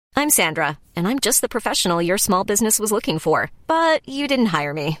I'm Sandra, and I'm just the professional your small business was looking for. But you didn't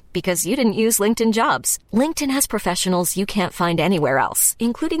hire me because you didn't use LinkedIn Jobs. LinkedIn has professionals you can't find anywhere else,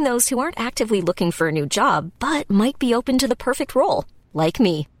 including those who aren't actively looking for a new job, but might be open to the perfect role, like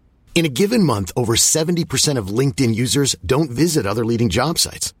me. In a given month, over 70% of LinkedIn users don't visit other leading job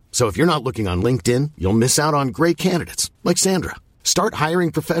sites. So if you're not looking on LinkedIn, you'll miss out on great candidates like Sandra. Start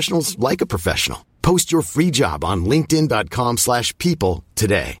hiring professionals like a professional. Post your free job on linkedin.com/people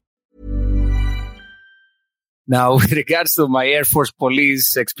today. Now, with regards to my Air Force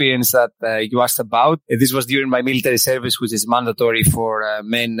police experience that you asked about, this was during my military service, which is mandatory for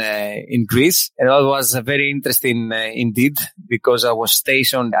men in Greece. And it was very interesting indeed, because I was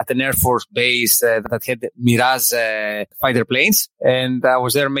stationed at an Air Force base that had Mirage fighter planes. And I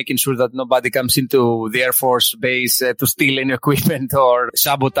was there making sure that nobody comes into the Air Force base to steal any equipment or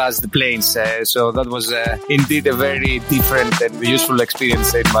sabotage the planes. So that was indeed a very different and useful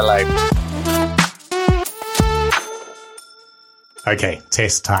experience in my life. Okay,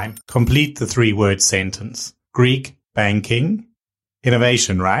 test time. Complete the 3-word sentence. Greek banking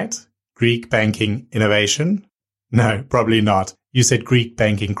innovation, right? Greek banking innovation? No, probably not. You said Greek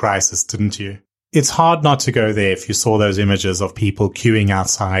banking crisis, didn't you? It's hard not to go there if you saw those images of people queuing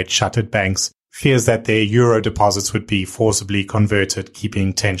outside shuttered banks, fears that their euro deposits would be forcibly converted,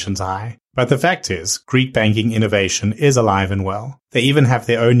 keeping tensions high. But the fact is, Greek banking innovation is alive and well. They even have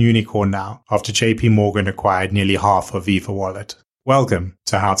their own unicorn now, after JP Morgan acquired nearly half of Viva Wallet. Welcome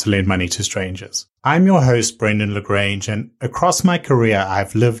to How to Lend Money to Strangers. I'm your host, Brendan Lagrange, and across my career,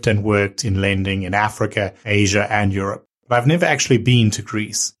 I've lived and worked in lending in Africa, Asia, and Europe. But I've never actually been to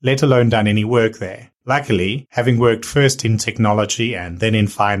Greece, let alone done any work there. Luckily, having worked first in technology and then in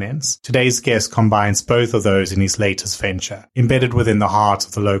finance, today's guest combines both of those in his latest venture, embedded within the heart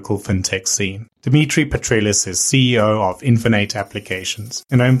of the local fintech scene. Dimitri Petrilis is CEO of Infinate Applications,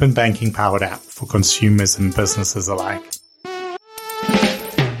 an open banking-powered app for consumers and businesses alike.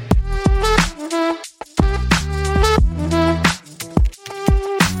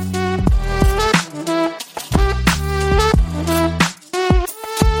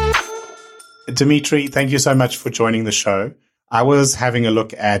 Dimitri, thank you so much for joining the show. I was having a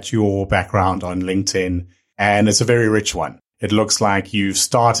look at your background on LinkedIn, and it's a very rich one. It looks like you've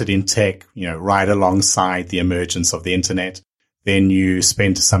started in tech, right alongside the emergence of the internet. Then you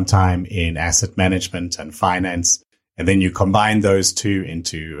spent some time in asset management and finance, and then you combined those two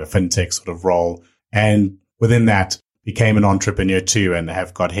into a fintech sort of role. And within that, became an entrepreneur too, and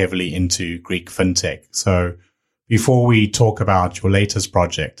have got heavily into Greek fintech. So before we talk about your latest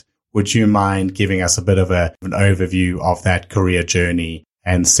project, would you mind giving us a bit of an overview of that career journey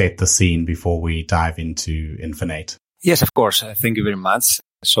and set the scene before we dive into Infinate? Yes, of course. Thank you very much.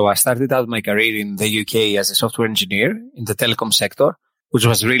 So I started out my career in the UK as a software engineer in the telecom sector, which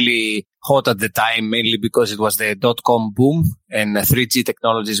was really hot at the time, mainly because it was the dot-com boom and 3G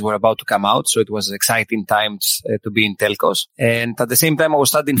technologies were about to come out. So it was exciting times to be in telcos. And at the same time, I was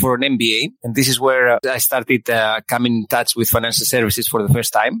studying for an MBA. And this is where I started coming in touch with financial services for the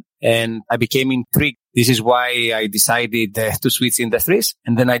first time. And I became intrigued. This is why I decided to switch industries.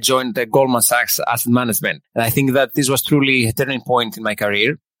 And then I joined Goldman Sachs Asset Management. And I think that this was truly a turning point in my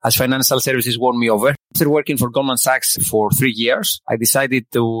career, as financial services won me over. After working for Goldman Sachs for 3 years, I decided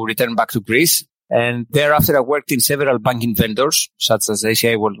to return back to Greece. And thereafter, I worked in several banking vendors, such as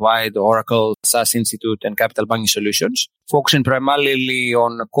ACI Worldwide, Oracle, SAS Institute, and Capital Banking Solutions, focusing primarily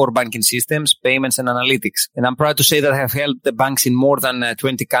on core banking systems, payments, and analytics. And I'm proud to say that I have helped the banks in more than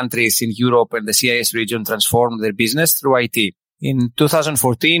 20 countries in Europe and the CIS region transform their business through IT. In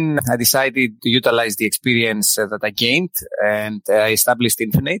 2014, I decided to utilize the experience that I gained, and I established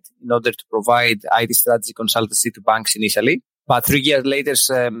Infinate in order to provide IT strategy consultancy to banks initially. But 3 years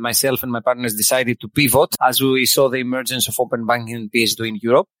later, myself and my partners decided to pivot as we saw the emergence of open banking and PSD2 in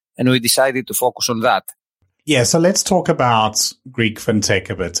Europe, and we decided to focus on that. Yeah, so let's talk about Greek fintech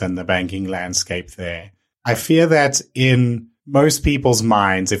a bit and the banking landscape there. I fear that in most people's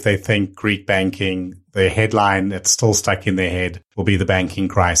minds, if they think Greek banking, the headline that's still stuck in their head will be the banking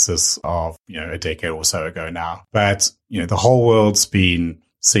crisis of, a decade or so ago now. But, the whole world's been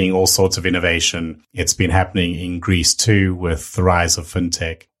seeing all sorts of innovation. It's been happening in Greece too with the rise of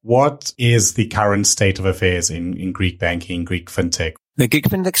fintech. What is the current state of affairs in Greek banking, Greek fintech? The Greek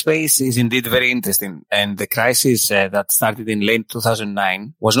fintech space is indeed very interesting, and the crisis that started in late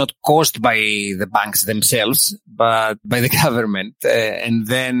 2009 was not caused by the banks themselves, but by the government, and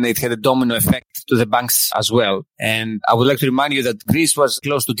then it had a domino effect to the banks as well. And I would like to remind you that Greece was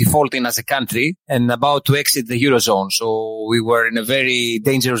close to defaulting as a country and about to exit the Eurozone, so we were in a very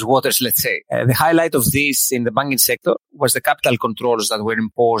dangerous waters, let's say. The highlight of this in the banking sector was the capital controls that were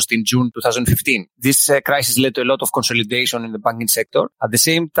imposed in June 2015. This crisis led to a lot of consolidation in the banking sector. At the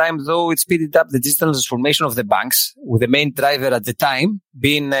same time, though, it speeded up the digital transformation of the banks, with the main driver at the time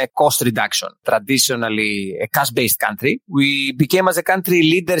being cost reduction. Traditionally a cash-based country, we became as a country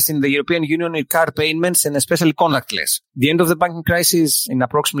leaders in the European Union in card payments and especially contactless. The end of the banking crisis in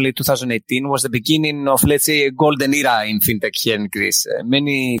approximately 2018 was the beginning of, let's say, a golden era in fintech here in Greece.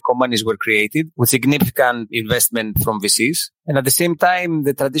 Many companies were created with significant investment from VCs. And at the same time,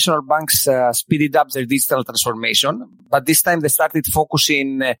 the traditional banks speeded up their digital transformation. But this time they started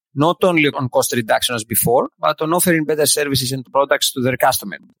focusing not only on cost reduction as before, but on offering better services and products to their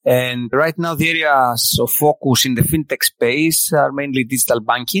customers. And right now, the areas of focus in the fintech space are mainly digital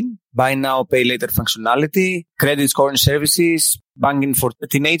banking, buy now, pay later functionality, credit scoring services, banking for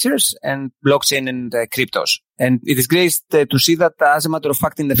teenagers, and blockchain and cryptos. And it is great to see that, as a matter of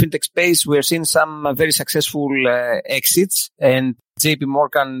fact, in the fintech space, we are seeing some very successful exits. And JP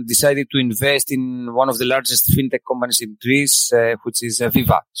Morgan decided to invest in one of the largest fintech companies in Greece, which is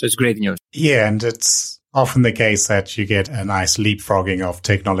Viva. So it's great news. Yeah, and it's often the case that you get a nice leapfrogging of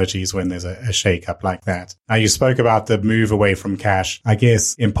technologies when there's a shake-up like that. Now, you spoke about the move away from cash. I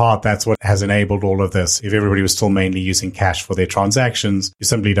guess, in part, that's what has enabled all of this. If everybody was still mainly using cash for their transactions, you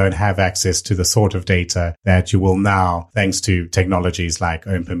simply don't have access to the sort of data that you will now, thanks to technologies like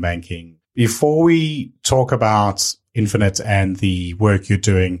open banking. Before we talk about Infinite and the work you're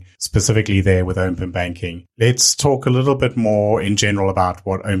doing specifically there with open banking, let's talk a little bit more in general about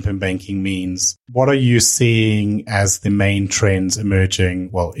what open banking means. What are you seeing as the main trends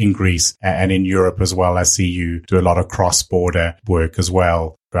emerging, well, in Greece and in Europe as well? I see you do a lot of cross-border work as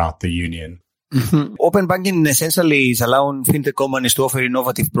well throughout the union. Mm-hmm. Open banking essentially is allowing fintech companies to offer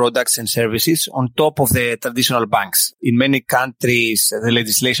innovative products and services on top of the traditional banks. In many countries, the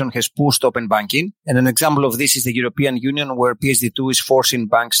legislation has pushed open banking, and an example of this is the European Union, where PSD2 is forcing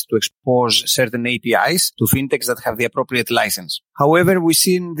banks to expose certain APIs to fintechs that have the appropriate license. However, we've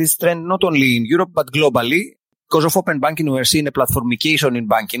seen this trend not only in Europe but globally. Because of open banking, we are seeing a platformication in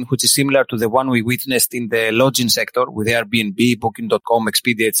banking, which is similar to the one we witnessed in the lodging sector with Airbnb, Booking.com,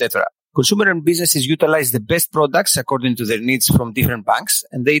 Expedia, etc. Consumer and businesses utilize the best products according to their needs from different banks,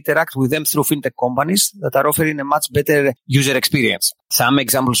 and they interact with them through fintech companies that are offering a much better user experience. Some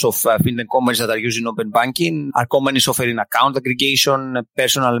examples of fintech companies that are using open banking are companies offering account aggregation,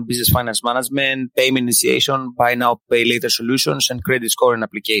 personal and business finance management, payment initiation, buy now, pay later solutions, and credit scoring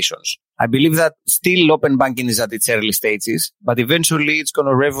applications. I believe that still open banking is at its early stages, but eventually it's going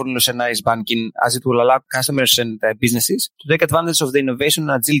to revolutionize banking, as it will allow customers and businesses to take advantage of the innovation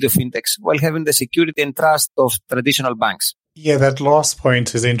and agility of fintechs while having the security and trust of traditional banks. Yeah, that last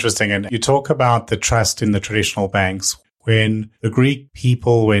point is interesting. And you talk about the trust in the traditional banks. When the Greek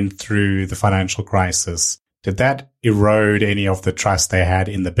people went through the financial crisis, did that erode any of the trust they had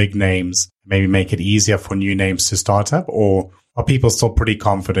in the big names, maybe make it easier for new names to start up? Or are people still pretty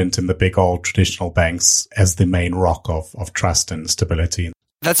confident in the big old traditional banks as the main rock of trust and stability?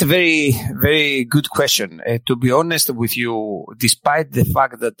 That's a very, very good question. To be honest with you, despite the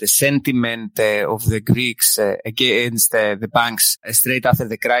fact that the sentiment of the Greeks against the banks straight after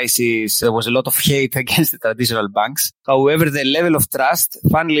the crisis, there was a lot of hate against the traditional banks. However, the level of trust,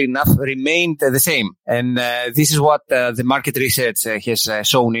 funnily enough, remained the same. And this is what the market research has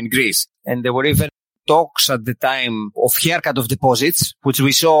shown in Greece. And there were even talks at the time of haircut of deposits, which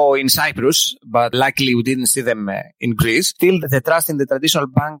we saw in Cyprus, but luckily we didn't see them in Greece. Still, the trust in the traditional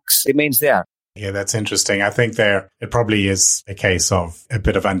banks remains there. Yeah, that's interesting. I think it probably is a case of a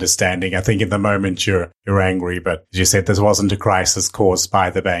bit of understanding. I think in the moment you're angry, but as you said, this wasn't a crisis caused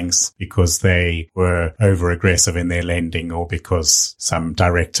by the banks because they were over aggressive in their lending or because some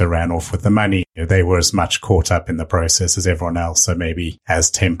director ran off with the money. They were as much caught up in the process as everyone else. So maybe as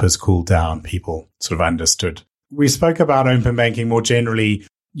tempers cooled down, people sort of understood. We spoke about open banking more generally.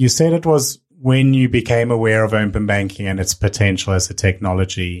 You said it was when you became aware of open banking and its potential as a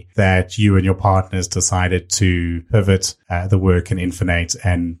technology that you and your partners decided to pivot the work in Infinate.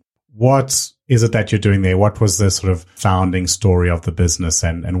 And what is it that you're doing there? What was the sort of founding story of the business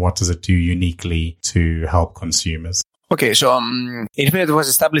and what does it do uniquely to help consumers? Okay, so Infinet was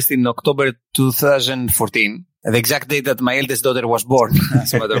established in October 2014. The exact date that my eldest daughter was born,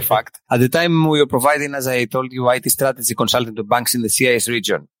 as a matter of fact. At the time, we were providing, as I told you, IT strategy consulting to banks in the CIS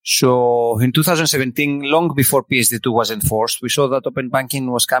region. So in 2017, long before PSD2 was enforced, we saw that open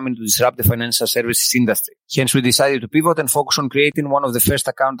banking was coming to disrupt the financial services industry. Hence, we decided to pivot and focus on creating one of the first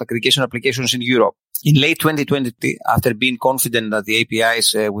account aggregation applications in Europe. In late 2020, after being confident that the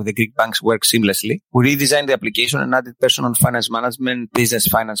APIs with the Greek banks work seamlessly, we redesigned the application and added personal finance management, business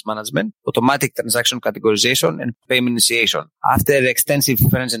finance management, automatic transaction categorization, and payment initiation. After extensive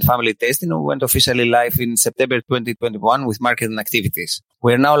friends and family testing, we went officially live in September 2021 with marketing activities.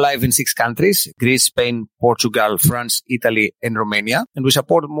 We are now live in 6 countries: Greece, Spain, Portugal, France, Italy, and Romania. And we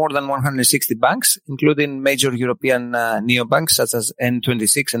support more than 160 banks, including major European neobanks such as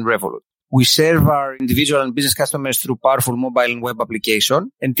N26 and Revolut. We serve our individual and business customers through powerful mobile and web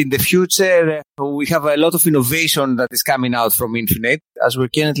application. And in the future, we have a lot of innovation that is coming out from Infinet, as we're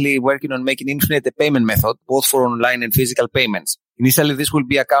currently working on making Infinet a payment method, both for online and physical payments. Initially, this will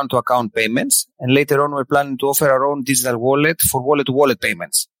be account-to-account payments, and later on, we're planning to offer our own digital wallet for wallet-to-wallet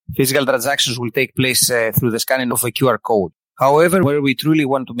payments. Physical transactions will take place through the scanning of a QR code. However, where we truly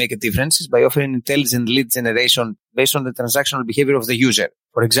want to make a difference is by offering intelligent lead generation based on the transactional behavior of the user.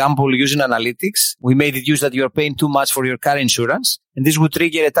 For example, using analytics, we may deduce that you are paying too much for your car insurance, and this would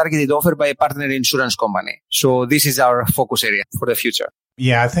trigger a targeted offer by a partner insurance company. So this is our focus area for the future.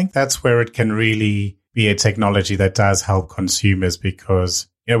 Yeah, I think that's where it can really be a technology that does help consumers, because,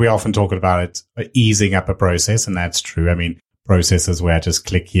 we often talk about it easing up a process, and that's true. I mean, processes where I just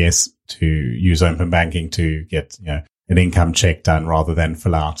click yes to use open banking to get, an income check done rather than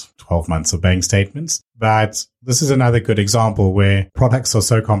fill out 12 months of bank statements. But this is another good example where products are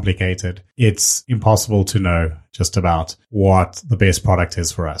so complicated, it's impossible to know just about what the best product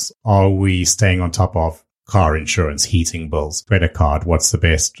is for us. Are we staying on top of car insurance, heating bills, credit card? What's the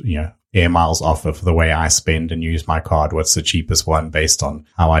best, air miles offer for the way I spend and use my card? What's the cheapest one based on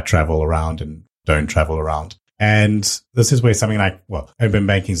how I travel around and don't travel around? And this is where something like, open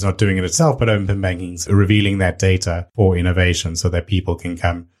banking is not doing it itself, but open banking is revealing that data for innovation so that people can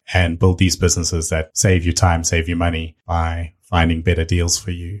come and build these businesses that save you time, save you money by finding better deals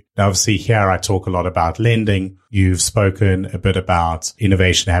for you. Now, obviously, here I talk a lot about lending. You've spoken a bit about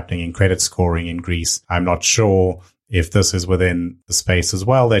innovation happening in credit scoring in Greece. I'm not sure if this is within the space as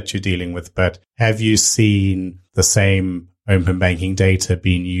well that you're dealing with, but have you seen the same open banking data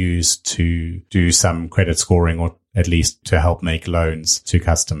being used to do some credit scoring, or at least to help make loans to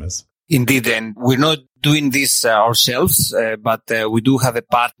customers? Indeed, and we're not doing this ourselves, but we do have a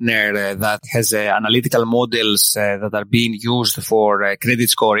partner that has analytical models that are being used for credit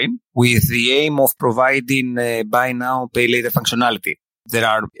scoring, with the aim of providing buy now, pay later functionality. There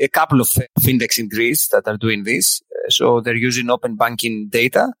are a couple of fintechs in Greece that are doing this. So they're using open banking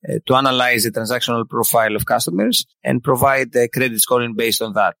data to analyze the transactional profile of customers and provide credit scoring based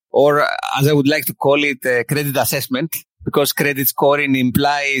on that. Or, as I would like to call it, credit assessment, because credit scoring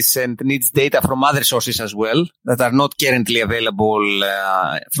implies and needs data from other sources as well that are not currently available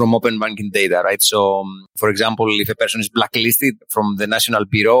from open banking data, right? So, for example, if a person is blacklisted from the National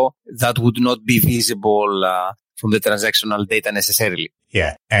Bureau, that would not be visible from the transactional data necessarily.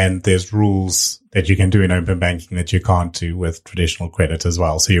 Yeah, and there's rules that you can do in open banking that you can't do with traditional credit as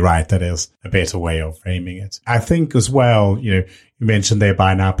well. So you're right, that is a better way of framing it. I think as well, you mentioned there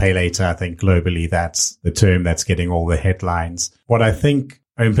buy now, pay later. I think globally that's the term that's getting all the headlines. What I think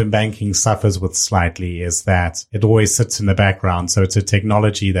open banking suffers with slightly is that it always sits in the background. So it's a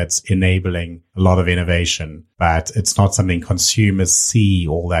technology that's enabling a lot of innovation, but it's not something consumers see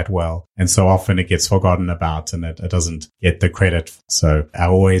all that well. And so often it gets forgotten about and it doesn't get the credit. So I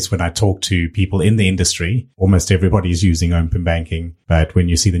always, when I talk to people in the industry, almost everybody's using open banking. But when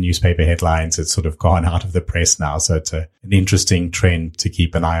you see the newspaper headlines, it's sort of gone out of the press now. So it's an interesting trend to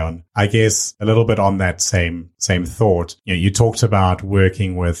keep an eye on. I guess a little bit on that same thought, you talked about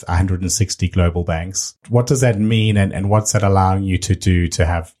working with 160 global banks. What does that mean, and what's that allowing you to do to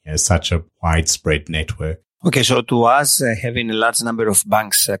have such a widespread network? Okay, so to us, having a large number of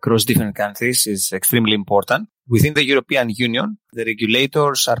banks across different countries is extremely important. Within the European Union, the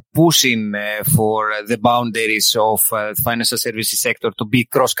regulators are pushing for the boundaries of the financial services sector to be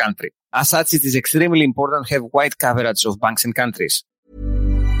cross-country. As such, it is extremely important to have wide coverage of banks and countries.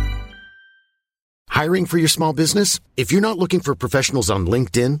 Hiring for your small business? If you're not looking for professionals on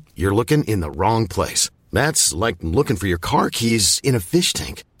LinkedIn, you're looking in the wrong place. That's like looking for your car keys in a fish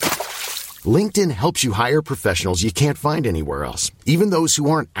tank. LinkedIn helps you hire professionals you can't find anywhere else, even those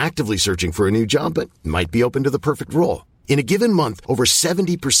who aren't actively searching for a new job but might be open to the perfect role. In a given month, over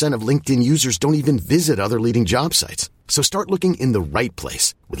 70% of LinkedIn users don't even visit other leading job sites. So start looking in the right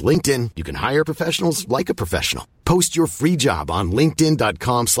place. With LinkedIn, you can hire professionals like a professional. Post your free job on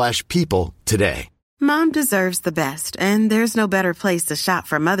linkedin.com/people today. Mom deserves the best, and there's no better place to shop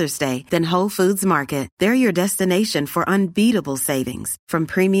for Mother's Day than Whole Foods Market. They're your destination for unbeatable savings, from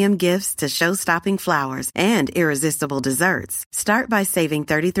premium gifts to show-stopping flowers and irresistible desserts. Start by saving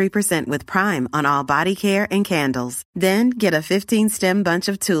 33% with Prime on all body care and candles. Then get a 15-stem bunch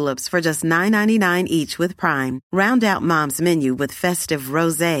of tulips for just $9.99 each with Prime. Round out Mom's menu with festive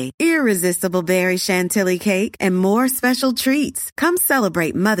rosé, irresistible berry chantilly cake, and more special treats. Come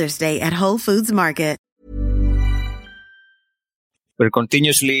celebrate Mother's Day at Whole Foods Market. We're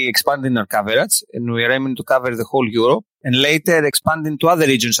continuously expanding our coverage, and we're aiming to cover the whole Europe and later expanding to other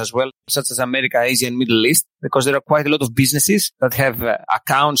regions as well, such as America, Asia, and Middle East, because there are quite a lot of businesses that have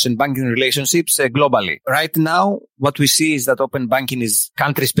accounts and banking relationships globally. Right now, what we see is that open banking is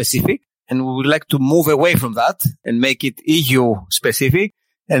country-specific, and we would like to move away from that and make it EU-specific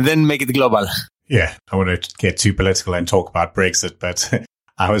and then make it global. Yeah, I want to get too political and talk about Brexit, but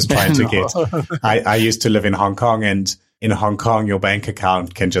I was trying to get... I used to live in Hong Kong, and in Hong Kong, your bank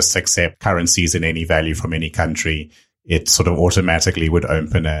account can just accept currencies in any value from any country. It sort of automatically would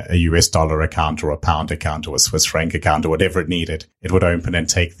open a US dollar account or a pound account or a Swiss franc account or whatever it needed. It would open and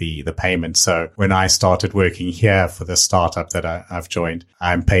take the payment. So when I started working here for the startup that I've joined,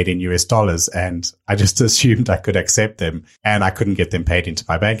 I'm paid in US dollars, and I just assumed I could accept them, and I couldn't get them paid into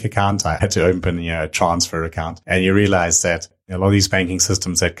my bank account. I had to open a transfer account, and you realize that a lot of these banking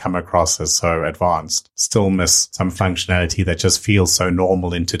systems that come across as so advanced still miss some functionality that just feels so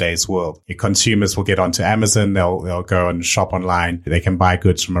normal in today's world. Your consumers will get onto Amazon, they'll go and shop online. They can buy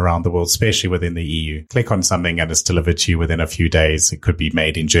goods from around the world, especially within the EU. Click on something and it's delivered to you within a few days. It could be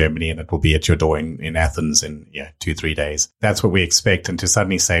made in Germany and it will be at your door in Athens in 2-3 days. That's what we expect. And to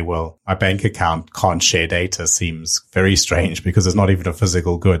suddenly say, well, my bank account can't share data seems very strange, because there's not even a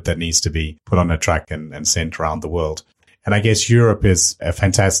physical good that needs to be put on a truck and sent around the world. And I guess Europe is a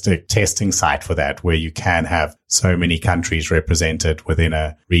fantastic testing site for that, where you can have so many countries represented within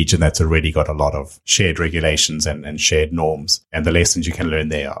a region that's already got a lot of shared regulations and shared norms. And the lessons you can learn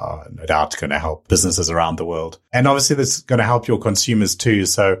there are no doubt going to help businesses around the world. And obviously this is going to help your consumers too.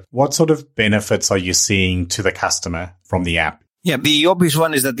 So what sort of benefits are you seeing to the customer from the app? Yeah, the obvious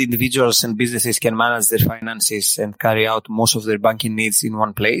one is that individuals and businesses can manage their finances and carry out most of their banking needs in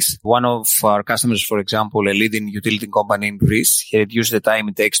one place. One of our customers, for example, a leading utility company in Greece, he reduced the time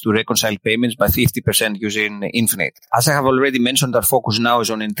it takes to reconcile payments by 50% using Infinite. As I have already mentioned, our focus now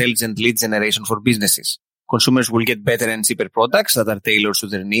is on intelligent lead generation for businesses. Consumers will get better and cheaper products that are tailored to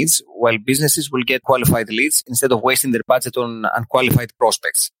their needs, while businesses will get qualified leads instead of wasting their budget on unqualified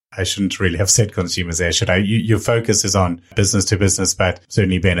prospects. I shouldn't really have said consumers there, should I? Your focus is on business to business, but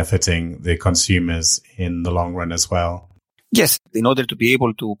certainly benefiting the consumers in the long run as well. Yes, in order to be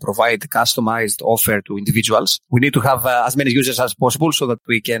able to provide a customized offer to individuals, we need to have as many users as possible so that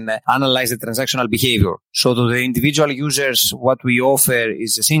we can analyze the transactional behavior. So to the individual users, what we offer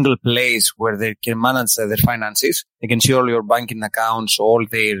is a single place where they can manage their finances. They can see all your banking accounts, all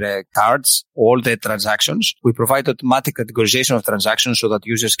their cards, all their transactions. We provide automatic categorization of transactions so that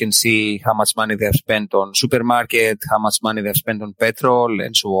users can see how much money they have spent on supermarket, how much money they have spent on petrol,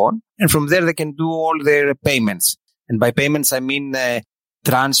 and so on. And from there, they can do all their payments. And by payments, I mean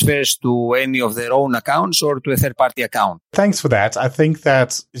transfers to any of their own accounts or to a third-party account. Thanks for that. I think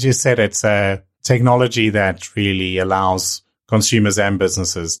that, as you said, it's a technology that really allows consumers and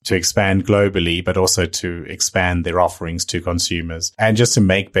businesses to expand globally, but also to expand their offerings to consumers and just to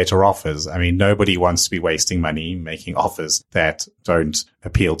make better offers. I mean, nobody wants to be wasting money making offers that don't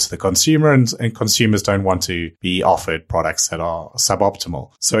appeal to the consumer, and consumers don't want to be offered products that are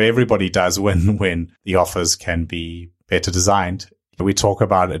suboptimal. So everybody does win when the offers can be better designed. We talk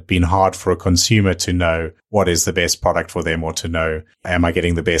about it being hard for a consumer to know what is the best product for them, or to know, am I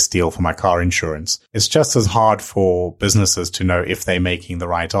getting the best deal for my car insurance? It's just as hard for businesses to know if they're making the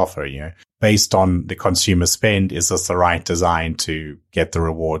right offer, based on the consumer spend. Is this the right design to get the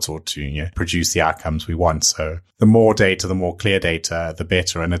rewards or to produce the outcomes we want? So the more data, the more clear data, the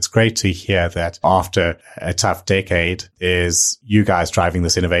better. And it's great to hear that after a tough decade is you guys driving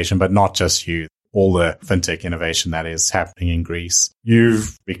this innovation, but not just you. All the fintech innovation that is happening in Greece.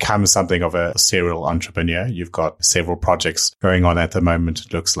 You've become something of a serial entrepreneur. You've got several projects going on at the moment,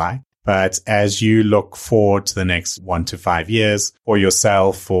 it looks like. But as you look forward to the next 1 to 5 years for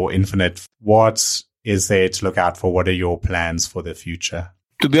yourself, for Infinite, what is there to look out for? What are your plans for the future?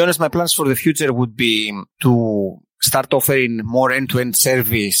 To be honest, my plans for the future would be to start offering more end-to-end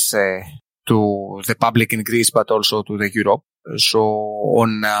service to the public in Greece, but also to the Europe. So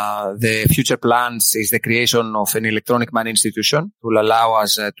on the future plans is the creation of an electronic money institution to allow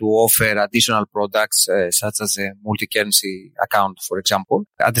us to offer additional products such as a multi-currency account, for example.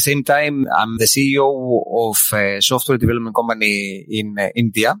 At the same time, I'm the CEO of a software development company in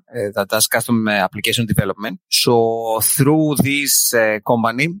India that does custom application development. So through this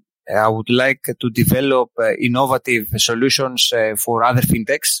company, I would like to develop innovative solutions for other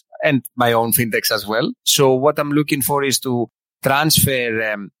fintechs and my own fintechs as well. So what I'm looking for is to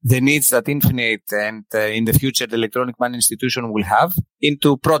transfer the needs that Infinite and in the future the electronic money institution will have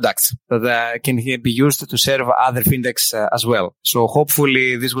into products that can be used to serve other fintechs as well. So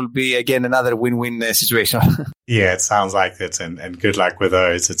hopefully this will be again another win-win situation. Yeah, it sounds like it, and good luck with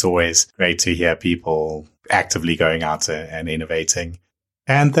those. It's always great to hear people actively going out and innovating.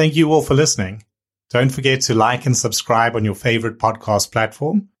 And thank you all for listening. Don't forget to like and subscribe on your favorite podcast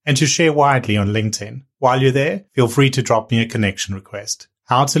platform and to share widely on LinkedIn. While you're there, feel free to drop me a connection request.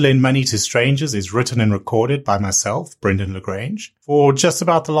 How to Lend Money to Strangers is written and recorded by myself, Brendan Lagrange, for just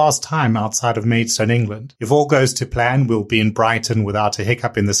about the last time outside of Maidstone, England. If all goes to plan, we'll be in Brighton without a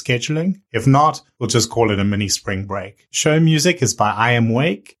hiccup in the scheduling. If not, we'll just call it a mini spring break. Show music is by I Am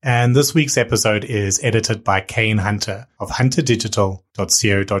Wake, and this week's episode is edited by Kane Hunter of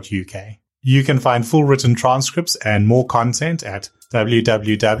hunterdigital.co.uk. You can find full written transcripts and more content at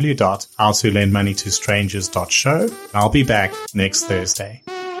www.howtolendmoneytostrangers.show. I'll be back next Thursday.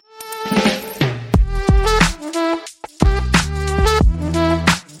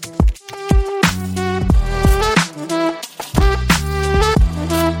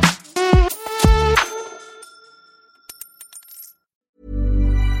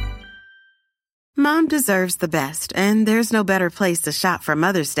 Mom deserves the best, and there's no better place to shop for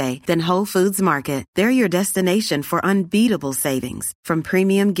Mother's Day than Whole Foods Market. They're your destination for unbeatable savings, from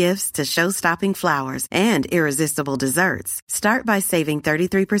premium gifts to show-stopping flowers and irresistible desserts. Start by saving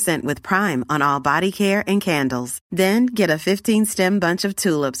 33% with Prime on all body care and candles. Then get a 15-stem bunch of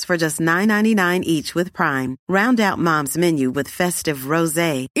tulips for just $9.99 each with Prime. Round out Mom's menu with festive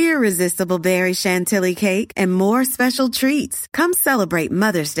rosé, irresistible berry chantilly cake, and more special treats. Come celebrate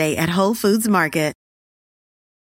Mother's Day at Whole Foods Market.